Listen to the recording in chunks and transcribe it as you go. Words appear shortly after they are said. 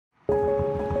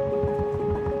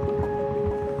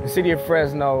city of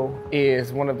Fresno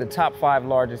is one of the top 5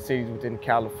 largest cities within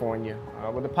California,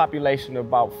 with a population of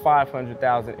about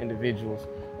 500,000 individuals.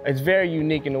 It's very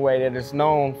unique in the way that it's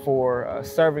known for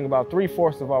serving about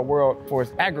 3/4 of our world for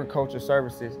its agriculture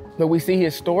services. But we see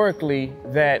historically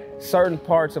that certain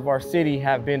parts of our city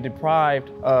have been deprived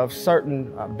of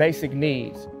certain basic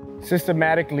needs.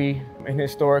 Systematically and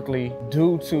historically,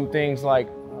 due to things like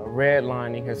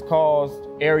redlining, has caused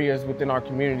areas within our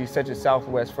community, such as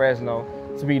Southwest Fresno,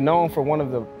 to be known for one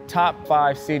of the top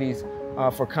 5 cities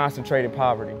for concentrated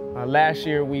poverty. Last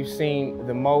year, we've seen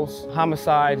the most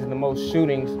homicides and the most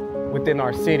shootings within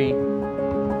our city.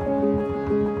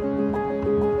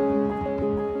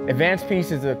 Advanced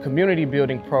Peace is a community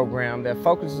building program that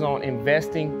focuses on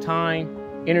investing time,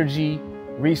 energy,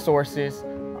 resources,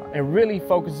 and really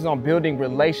focuses on building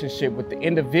relationship with the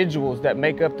individuals that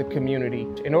make up the community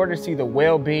in order to see the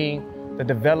well-being, the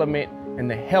development,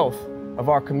 and the health of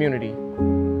our community.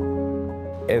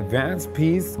 Advanced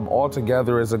Peace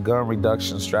altogether is a gun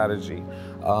reduction strategy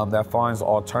that finds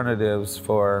alternatives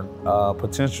for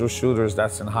potential shooters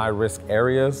that's in high-risk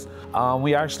areas.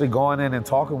 We actually going in and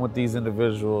talking with these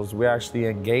individuals. We're actually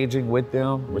engaging with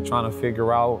them. We're trying to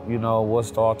figure out,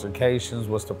 what's the altercations,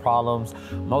 what's the problems.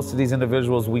 Most of these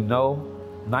individuals we know,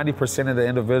 90% of the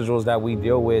individuals that we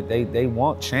deal with, they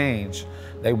want change.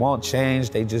 They want change,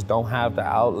 they just don't have the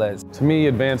outlets. To me,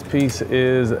 Advanced Peace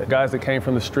is guys that came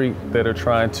from the street that are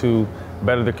trying to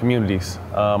better their communities.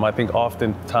 I think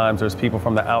oftentimes there's people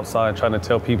from the outside trying to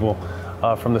tell people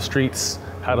from the streets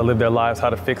how to live their lives,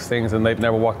 how to fix things, and they've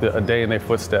never walked a day in their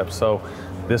footsteps. So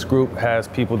this group has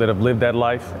people that have lived that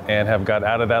life and have got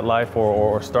out of that life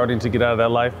or starting to get out of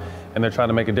that life, and they're trying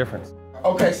to make a difference.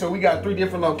 Okay, so we got 3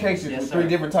 different locations with 3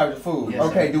 different types of food. Yes,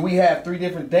 okay, sir. do we have 3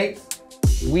 different dates?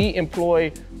 We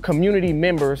employ community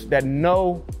members that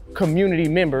know community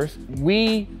members.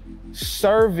 We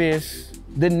service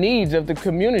the needs of the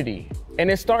community. And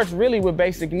it starts really with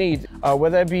basic needs,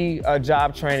 whether it be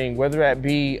job training, whether that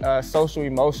be social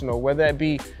emotional, whether that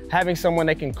be having someone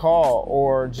they can call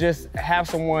or just have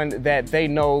someone that they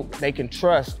know they can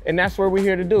trust. And that's what we're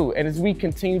here to do. And as we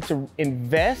continue to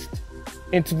invest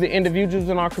into the individuals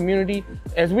in our community,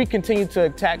 as we continue to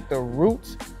attack the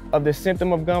roots of the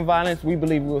symptom of gun violence, we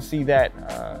believe we will see that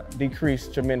decrease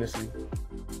tremendously.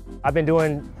 I've been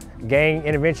doing gang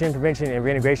intervention, prevention, and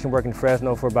reintegration work in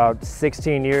Fresno for about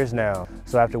 16 years now.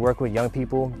 So after working with young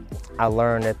people, I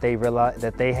learned that they realized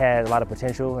that they had a lot of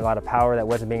potential and a lot of power that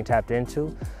wasn't being tapped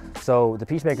into. So the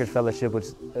Peacemakers Fellowship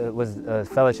was a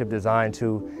fellowship designed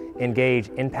to engage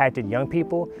impacted young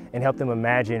people and help them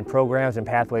imagine programs and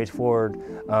pathways forward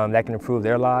that can improve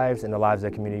their lives and the lives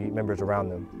of their community members around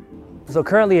them. So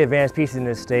currently Advanced Peace is in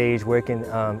this stage where it can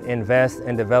invest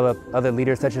and develop other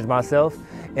leaders such as myself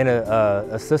in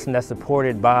a system that's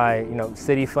supported by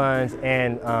city funds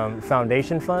and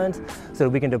foundation funds so that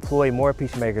we can deploy more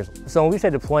peacemakers. So when we say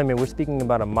deployment, we're speaking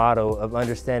about a model of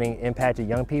understanding impacted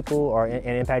young people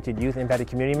and impacted youth, impacted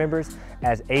community members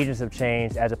as agents of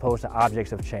change as opposed to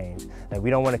objects of change. Like,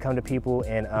 we don't want to come to people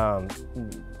and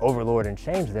overlord and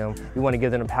change them. We want to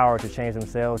give them the power to change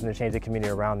themselves and to change the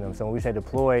community around them. So when we say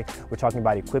deploy, we're talking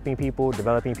about equipping people,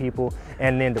 developing people,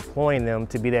 and then deploying them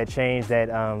to be that change that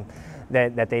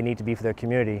that they need to be for their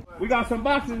community. We got some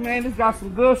boxes, man. This got some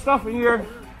good stuff in here.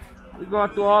 We going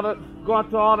through all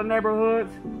the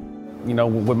neighborhoods.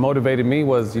 What motivated me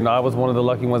was, I was one of the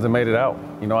lucky ones that made it out.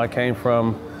 I came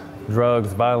from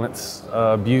drugs, violence,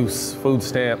 abuse, food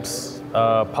stamps,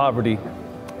 poverty,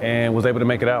 and was able to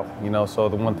make it out. So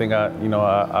the one thing I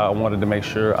wanted to make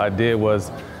sure I did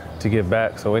was to give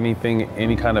back. So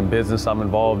any kind of business I'm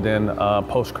involved in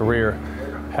post-career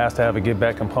has to have a give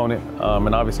back component.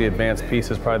 And obviously Advanced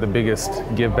Peace is probably the biggest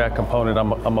give back component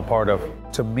I'm a part of.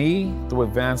 To me, through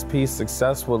Advanced Peace,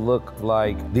 success would look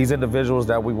like these individuals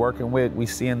that we're working with, we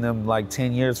seeing them like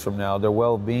 10 years from now. Their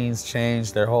well-being's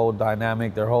changed, their whole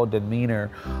dynamic, their whole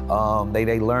demeanor.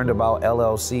 They learned about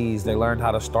LLCs, they learned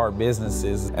how to start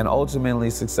businesses. And ultimately,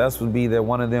 success would be that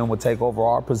one of them would take over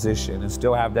our position and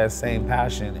still have that same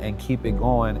passion and keep it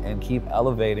going and keep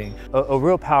elevating. A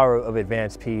real power of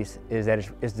Advanced Peace is that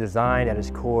it's designed at its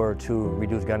core to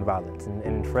reduce gun violence. And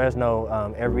in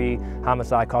Fresno, every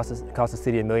homicide costs the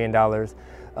city $1 million,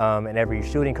 and every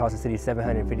shooting costs the city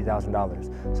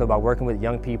 $750,000. So by working with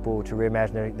young people to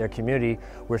reimagine their community,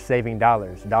 we're saving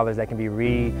dollars that can be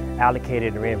reallocated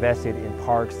and reinvested in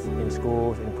parks, in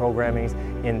schools, in programming,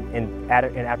 in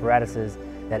apparatuses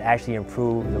that actually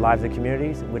improve the lives of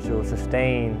communities, which will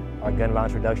sustain our gun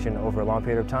violence reduction over a long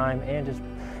period of time and just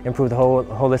improve the whole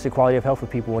holistic quality of health for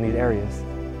people in these areas.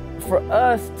 For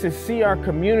us to see our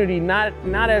community not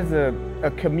as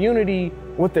a community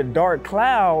with a dark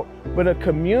cloud, but a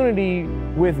community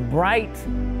with bright,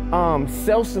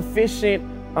 self-sufficient,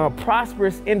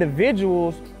 prosperous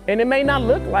individuals. And it may not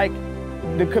look like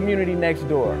the community next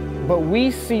door, but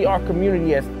we see our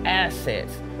community as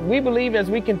assets. We believe as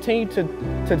we continue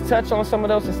to touch on some of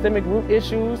those systemic root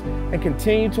issues and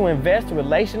continue to invest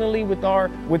relationally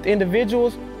with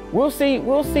individuals, we'll see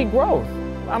growth.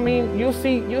 I mean, you'll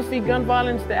see gun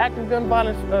violence, the active gun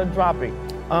violence dropping,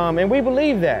 and we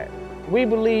believe that. We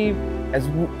believe as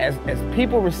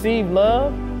people receive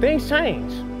love, things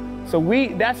change. So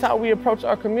that's how we approach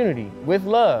our community, with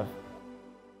love.